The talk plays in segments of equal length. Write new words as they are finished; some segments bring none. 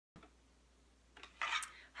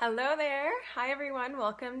Hello there. Hi everyone.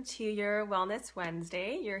 Welcome to your Wellness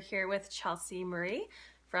Wednesday. You're here with Chelsea Marie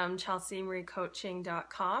from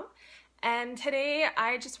chelseymariecoaching.com. And today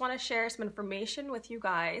I just want to share some information with you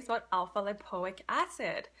guys about alpha-lipoic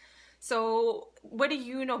acid. So what do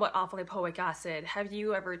you know about alpha-lipoic acid? Have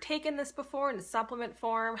you ever taken this before in a supplement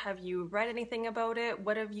form? Have you read anything about it?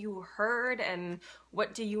 What have you heard and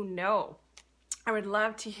what do you know? I would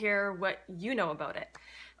love to hear what you know about it.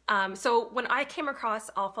 So when I came across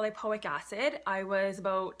alpha-lipoic acid, I was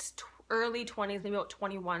about early 20s, maybe about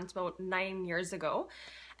 21, so about 9 years ago.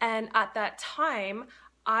 And at that time,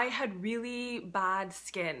 I had really bad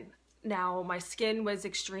skin. Now, my skin was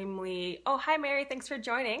extremely, oh, hi Mary, thanks for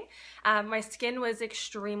joining. My skin was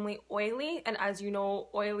extremely oily, and as you know,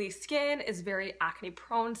 oily skin is very acne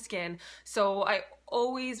prone skin. So I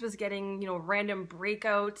always was getting, random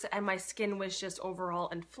breakouts, and my skin was just overall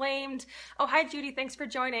inflamed. Oh, hi Judy, thanks for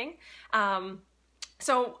joining.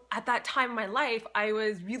 So at that time in my life, I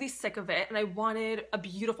was really sick of it and I wanted a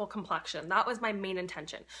beautiful complexion. That was my main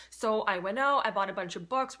intention. So I went out, I bought a bunch of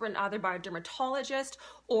books written either by a dermatologist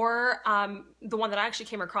or the one that I actually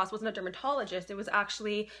came across wasn't a dermatologist. It was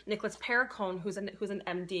actually Nicholas Perricone, who's an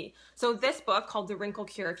MD. So this book called The Wrinkle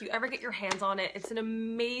Cure, if you ever get your hands on it, it's an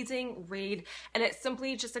amazing read and it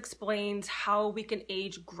simply just explains how we can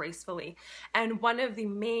age gracefully. And one of the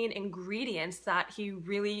main ingredients that he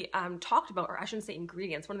really talked about, or I shouldn't say ingredients,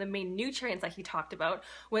 one of the main nutrients that he talked about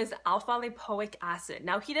was alpha-lipoic acid.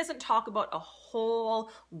 Now, he doesn't talk about a whole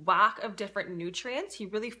whack of different nutrients. He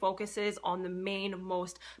really focuses on the main,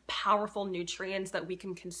 most powerful nutrients that we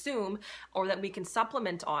can consume or that we can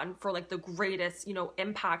supplement on for like the greatest,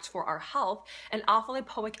 impact for our health. And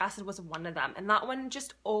alpha-lipoic acid was one of them. And that one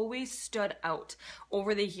just always stood out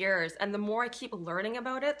over the years. And the more I keep learning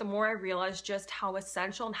about it, the more I realize just how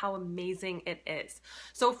essential and how amazing it is.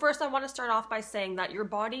 So first, I want to start off by saying that your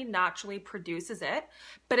body naturally produces it,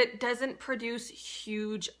 but it doesn't produce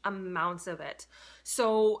huge amounts of it.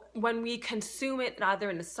 So when we consume it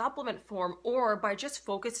either in a supplement form or by just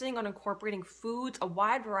focusing on incorporating foods, a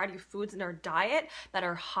wide variety of foods in our diet that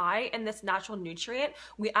are high in this natural nutrient,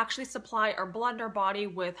 we actually supply our blood and our body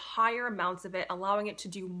with higher amounts of it, allowing it to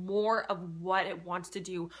do more of what it wants to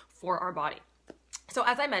do for our body. So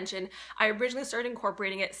as I mentioned, I originally started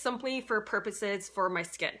incorporating it simply for purposes for my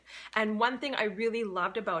skin. And one thing I really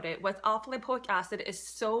loved about it was alpha-lipoic acid is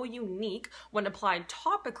so unique when applied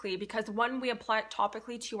topically because when we apply it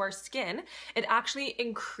topically to our skin, it actually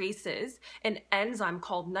increases an enzyme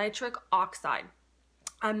called nitric oxide.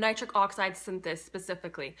 Nitric oxide synthase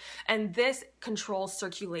specifically, and this controls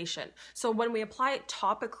circulation. So when we apply it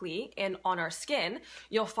topically and on our skin,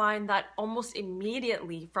 you'll find that almost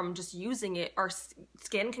immediately from just using it, our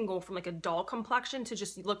skin can go from like a dull complexion to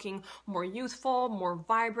just looking more youthful, more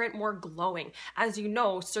vibrant, more glowing. As you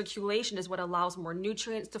know, circulation is what allows more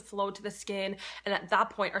nutrients to flow to the skin, and at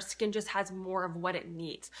that point, our skin just has more of what it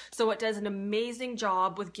needs. So it does an amazing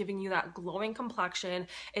job with giving you that glowing complexion.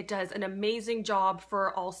 It does an amazing job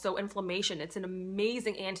for also inflammation. It's an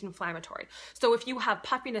amazing anti-inflammatory. So if you have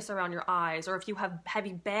puffiness around your eyes, or if you have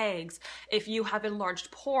heavy bags, if you have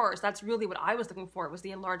enlarged pores, that's really what I was looking for, was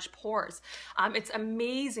the enlarged pores. It's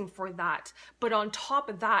amazing for that. But on top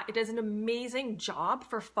of that, it does an amazing job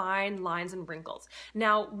for fine lines and wrinkles.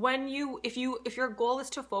 Now, if your goal is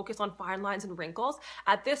to focus on fine lines and wrinkles,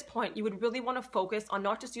 at this point, you would really want to focus on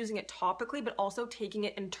not just using it topically, but also taking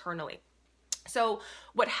it internally. So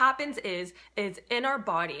what happens is in our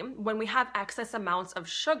body, when we have excess amounts of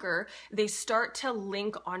sugar, they start to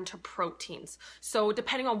link onto proteins. So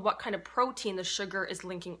depending on what kind of protein the sugar is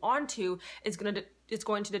linking onto is going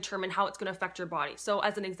to determine how it's going to affect your body. So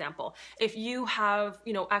as an example, if you have,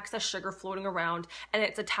 excess sugar floating around and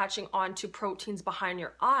it's attaching onto proteins behind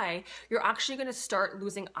your eye, you're actually going to start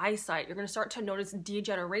losing eyesight. You're going to start to notice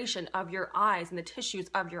degeneration of your eyes and the tissues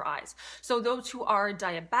of your eyes. So those who are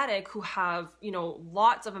diabetic, who have,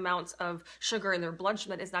 lots of amounts of sugar in their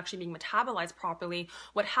bloodstream that isn't actually being metabolized properly,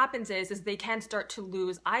 what happens is they can start to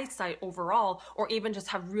lose eyesight overall, or even just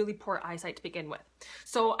have really poor eyesight to begin with.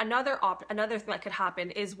 So another thing that could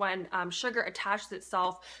happen is when sugar attaches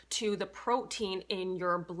itself to the protein in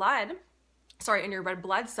your blood, in your red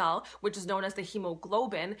blood cell, which is known as the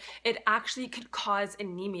hemoglobin, it actually could cause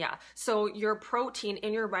anemia. So your protein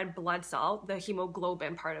in your red blood cell, the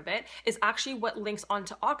hemoglobin part of it, is actually what links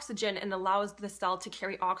onto oxygen and allows the cell to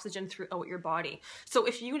carry oxygen throughout your body. So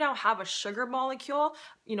if you now have a sugar molecule,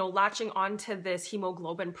 latching onto this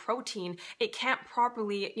hemoglobin protein, it can't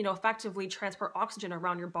properly, effectively transport oxygen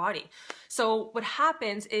around your body. So what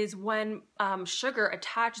happens is when sugar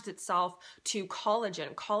attaches itself to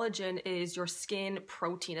collagen is your skin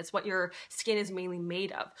protein. It's what your skin is mainly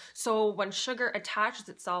made of. So when sugar attaches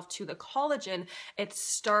itself to the collagen, it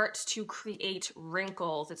starts to create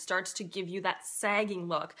wrinkles. It starts to give you that sagging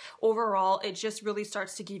look. Overall, it just really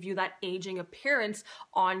starts to give you that aging appearance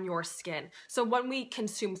on your skin. So when we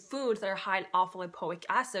consume foods that are high in alpha-lipoic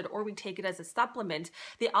acid, or we take it as a supplement,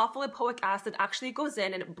 the alpha-lipoic acid actually goes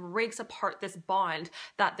in and it breaks apart this bond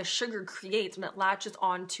that the sugar creates when it latches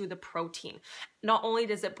onto the protein. Not only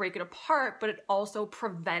does it break it apart, but it also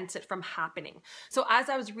prevents it from happening. So as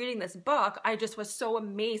I was reading this book, I just was so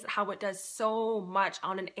amazed at how it does so much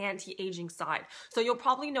on an anti-aging side. So you'll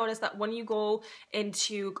probably notice that when you go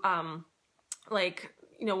into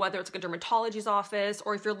whether it's like a dermatologist's office,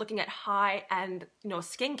 or if you're looking at high-end,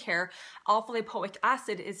 skincare, alpha-lipoic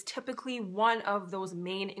acid is typically one of those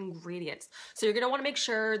main ingredients. So you're going to want to make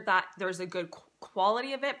sure that there's a good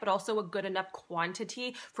quality of it, but also a good enough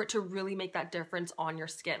quantity for it to really make that difference on your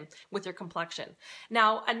skin with your complexion.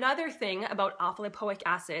 Now, another thing about alpha-lipoic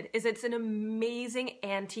acid is it's an amazing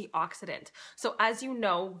antioxidant. So as you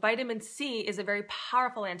know, vitamin C is a very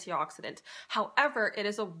powerful antioxidant. However, it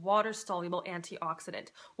is a water-soluble antioxidant.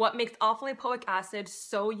 What makes alpha-lipoic acid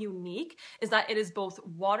so unique is that it is both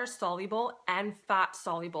water-soluble and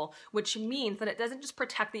fat-soluble, which means that it doesn't just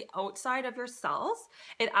protect the outside of your cells,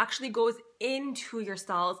 it actually goes into your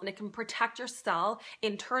cells, and it can protect your cell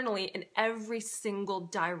internally in every single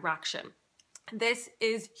direction. This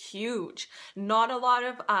is huge. Not a lot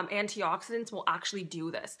of antioxidants will actually do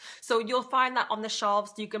this. So you'll find that on the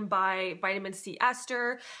shelves, you can buy vitamin C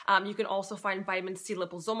ester. You can also find vitamin C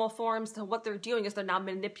liposomal forms. So what they're doing is they're now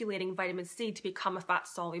manipulating vitamin C to become a fat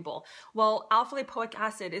soluble. Well, alpha-lipoic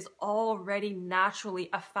acid is already naturally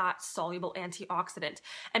a fat soluble antioxidant.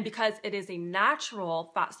 And because it is a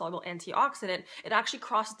natural fat soluble antioxidant, it actually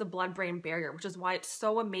crosses the blood-brain barrier, which is why it's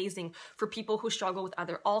so amazing for people who struggle with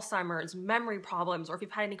either Alzheimer's, memory problems, or if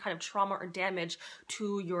you've had any kind of trauma or damage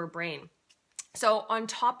to your brain. So on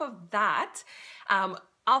top of that,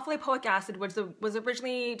 alpha-lipoic acid was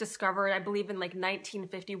originally discovered, I believe, in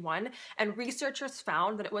 1951, and researchers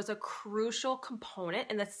found that it was a crucial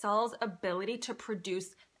component in the cell's ability to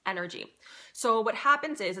produce energy. So what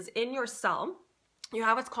happens is in your cell, you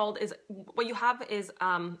have it's called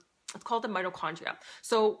the mitochondria.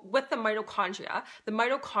 So with the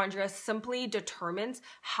mitochondria simply determines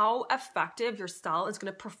how effective your cell is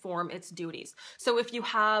going to perform its duties. So if you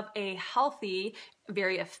have a healthy,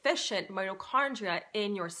 very efficient mitochondria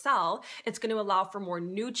in your cell, it's going to allow for more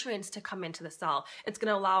nutrients to come into the cell. It's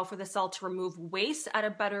going to allow for the cell to remove waste at a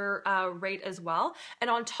better rate as well. And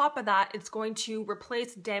on top of that, it's going to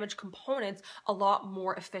replace damaged components a lot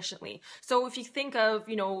more efficiently. So if you think of,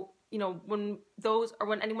 when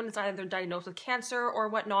anyone is either diagnosed with cancer or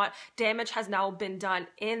whatnot, damage has now been done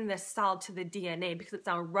in the cell to the DNA because it's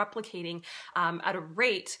now replicating at a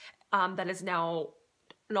rate that is now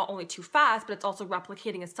not only too fast, but it's also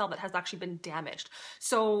replicating a cell that has actually been damaged.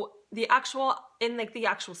 So the actual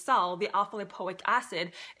cell, the alpha-lipoic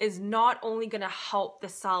acid is not only going to help the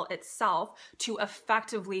cell itself to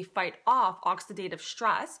effectively fight off oxidative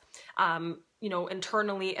stress,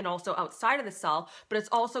 internally and also outside of the cell, but it's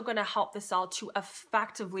also going to help the cell to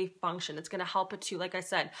effectively function. It's going to help it to, like I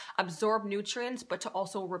said, absorb nutrients, but to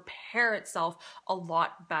also repair itself a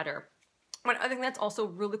lot better. One other thing that's also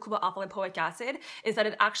really cool about alpha-lipoic acid is that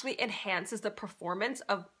it actually enhances the performance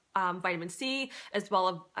of vitamin C as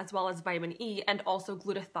well as vitamin E and also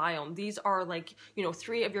glutathione. These are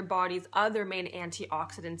three of your body's other main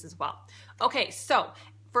antioxidants as well. Okay, so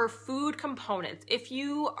for food components, if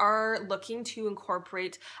you are looking to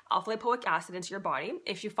incorporate alpha-lipoic acid into your body,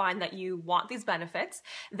 if you find that you want these benefits,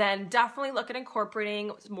 then definitely look at incorporating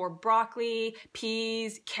more broccoli,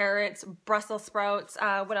 peas, carrots, Brussels sprouts.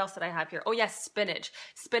 What else did I have here? Oh yes, spinach.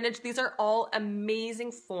 Spinach, these are all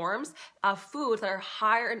amazing forms of foods that are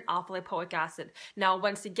higher in alpha-lipoic acid. Now,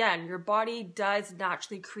 once again, your body does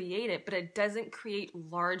naturally create it, but it doesn't create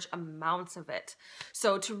large amounts of it.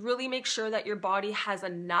 So to really make sure that your body has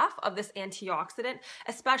enough of this antioxidant,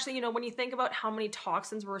 especially, when you think about how many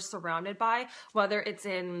toxins we're surrounded by, whether it's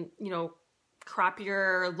in,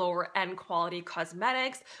 crappier, lower end quality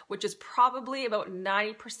cosmetics, which is probably about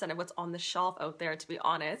 90% of what's on the shelf out there, to be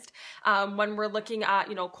honest. When we're looking at,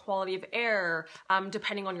 quality of air,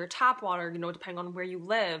 depending on your tap water, depending on where you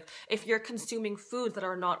live, if you're consuming foods that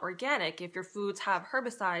are not organic, if your foods have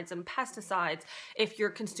herbicides and pesticides, if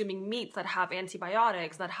you're consuming meats that have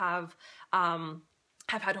antibiotics, that have,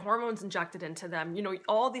 have had hormones injected into them. You know,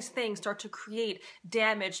 all these things start to create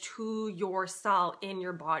damage to your cell in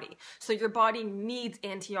your body. So your body needs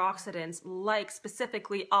antioxidants like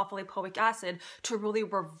specifically alpha-lipoic acid to really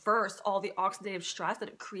reverse all the oxidative stress that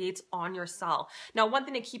it creates on your cell. Now, one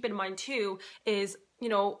thing to keep in mind too is, you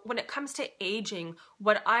know, when it comes to aging,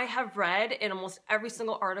 what I have read in almost every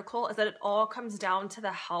single article is that it all comes down to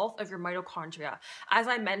the health of your mitochondria. As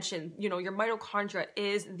I mentioned, you know, your mitochondria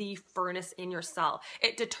is the furnace in your cell.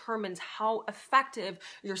 It determines how effective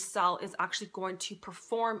your cell is actually going to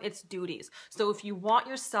perform its duties. So if you want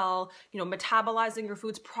your cell, you know, metabolizing your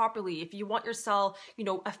foods properly, if you want your cell, you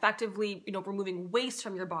know, effectively, you know, removing waste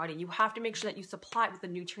from your body, you have to make sure that you supply it with the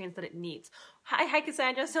nutrients that it needs. Hi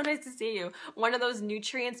Cassandra, so nice to see you. One of those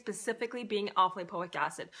nutrients specifically being alpha-lipoic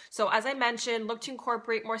acid. So as I mentioned, look to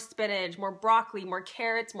incorporate more spinach, more broccoli, more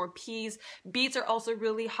carrots, more peas. Beets are also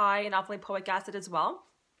really high in alpha-lipoic acid as well.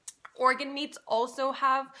 Organ meats also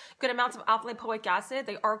have good amounts of alpha-lipoic acid.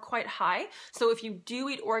 They are quite high. So if you do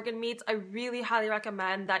eat organ meats, I really highly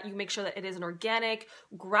recommend that you make sure that it is an organic,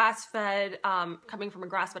 grass-fed, coming from a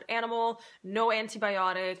grass-fed animal, no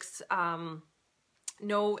antibiotics,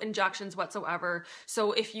 no injections whatsoever.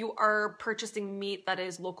 So if you are purchasing meat that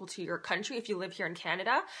is local to your country, if you live here in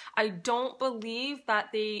Canada, I don't believe that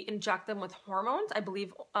they inject them with hormones. I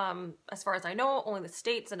believe, as far as I know, only the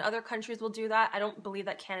States and other countries will do that. I don't believe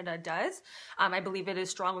that Canada does. I believe it is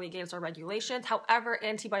strongly against our regulations. However,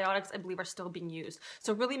 antibiotics, I believe, are still being used.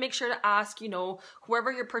 So really make sure to ask, you know,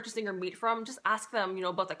 whoever you're purchasing your meat from, just ask them, you know,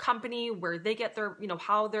 about the company, where they get their, you know,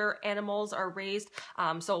 how their animals are raised.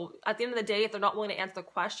 So at the end of the day, if they're not willing to answer the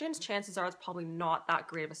questions, chances are it's probably not that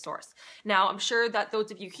great of a source. Now, I'm sure that those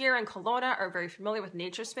of you here in Kelowna are very familiar with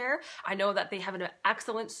Nature's Fair. I know that they have an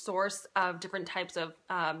excellent source of different types of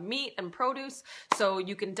meat and produce, so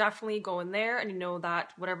you can definitely go in there and you know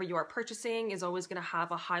that whatever you are purchasing is always going to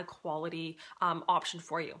have a high quality option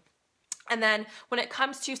for you. And then when it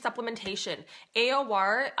comes to supplementation,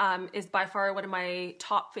 AOR is by far one of my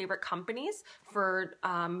top favorite companies for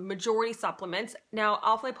majority supplements. Now,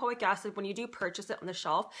 alpha-lipoic acid, when you do purchase it on the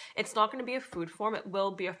shelf, it's not going to be a food form. It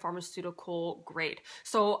will be a pharmaceutical grade.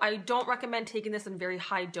 So I don't recommend taking this in very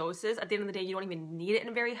high doses. At the end of the day, you don't even need it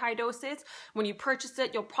in very high doses. When you purchase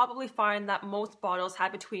it, you'll probably find that most bottles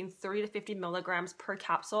have between 30 to 50 milligrams per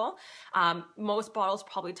capsule. Most bottles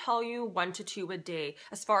probably tell you 1 to 2 a day.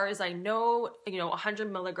 As far as I know, you know,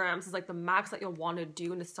 100 milligrams is like the max that you'll want to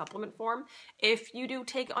do in a supplement form. If you do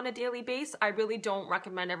take it on a daily basis, I really don't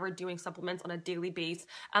recommend ever doing supplements on a daily basis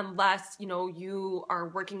unless, you know, you are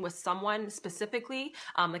working with someone specifically,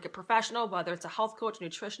 like a professional, whether it's a health coach,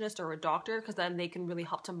 nutritionist, or a doctor, because then they can really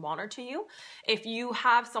help to monitor you. If you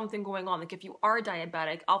have something going on, like if you are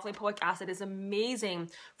diabetic, alpha-lipoic acid is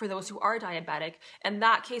amazing for those who are diabetic. In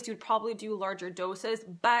that case, you'd probably do larger doses,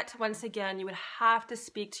 but once again, you would have to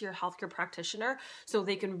speak to your healthcare practitioner so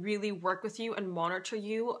they can really work with you and monitor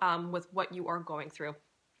you with what you are going through.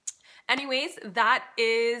 Anyways, that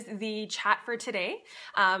is the chat for today.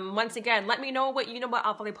 Once again, let me know what you know about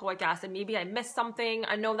alpha-lipoic acid. Maybe I missed something.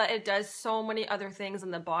 I know that it does so many other things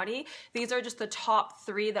in the body. These are just the top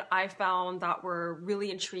 3 that I found that were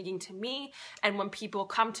really intriguing to me. And when people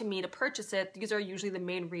come to me to purchase it, these are usually the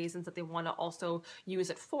main reasons that they want to also use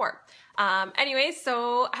it for. Anyways,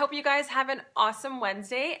 so I hope you guys have an awesome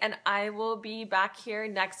Wednesday, and I will be back here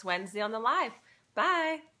next Wednesday on the live.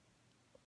 Bye.